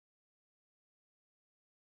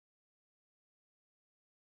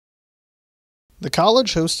The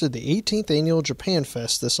college hosted the 18th Annual Japan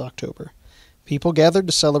Fest this October. People gathered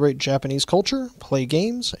to celebrate Japanese culture, play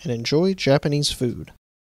games, and enjoy Japanese food.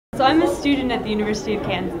 So I'm a student at the University of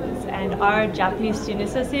Kansas, and our Japanese Student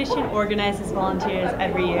Association organizes volunteers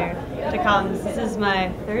every year to come. This is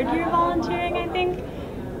my third year volunteering, I think.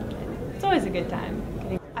 It's always a good time.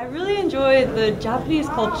 I really enjoy the Japanese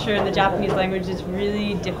culture, and the Japanese language is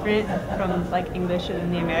really different from like English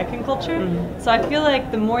and the American culture. So I feel like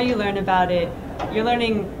the more you learn about it, you're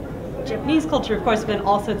learning Japanese culture, of course, but then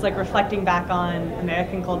also it's like reflecting back on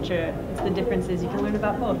American culture. It's the differences you can learn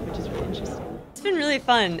about both, which is really interesting. It's been really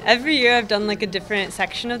fun. Every year I've done like a different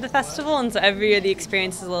section of the festival, and so every year the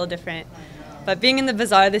experience is a little different. But being in the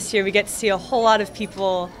bazaar this year, we get to see a whole lot of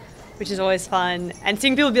people, which is always fun. And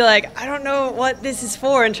seeing people be like, I don't know what this is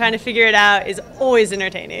for, and trying to figure it out is always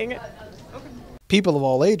entertaining. People of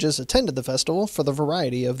all ages attended the festival for the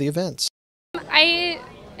variety of the events. I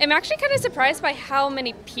am actually kind of surprised by how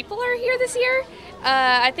many people are here this year.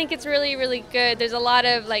 I think it's really, really good. There's a lot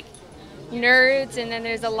of like nerds, and then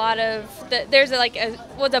there's a lot of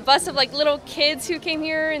a bus of like little kids who came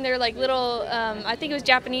here, and they're like little I think it was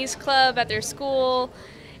Japanese club at their school,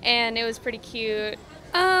 and it was pretty cute.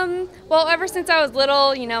 Well, ever since I was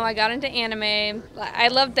little, you know, I got into anime. I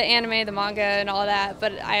love the anime, the manga, and all that,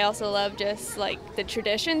 but I also love just like the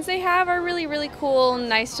traditions they have are really, really cool and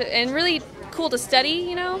nice and really cool to study,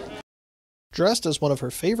 you know. Dressed as one of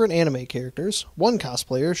her favorite anime characters, one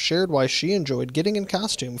cosplayer shared why she enjoyed getting in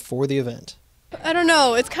costume for the event. I don't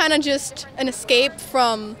know, it's kind of just an escape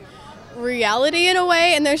from reality in a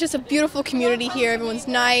way, and there's just a beautiful community here. Everyone's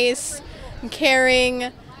nice and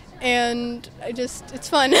caring, and it's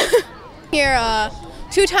fun. Here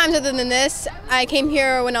 2 times other than this. I came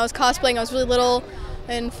here when I was cosplaying. I was really little.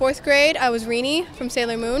 In 4th grade, I was Rini from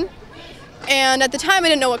Sailor Moon. And at the time, I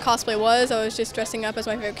didn't know what cosplay was. I was just dressing up as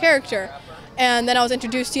my favorite character. And then I was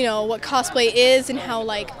introduced, you know, what cosplay is and how,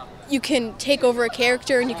 like, you can take over a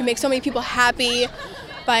character and you can make so many people happy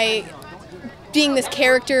by being this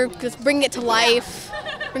character, just bringing it to life,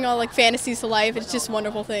 bring all, like, fantasies to life. It's just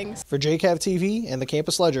wonderful things. For JCAV-TV and the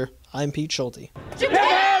Campus Ledger, I'm Pete Schulte.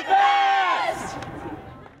 Japan!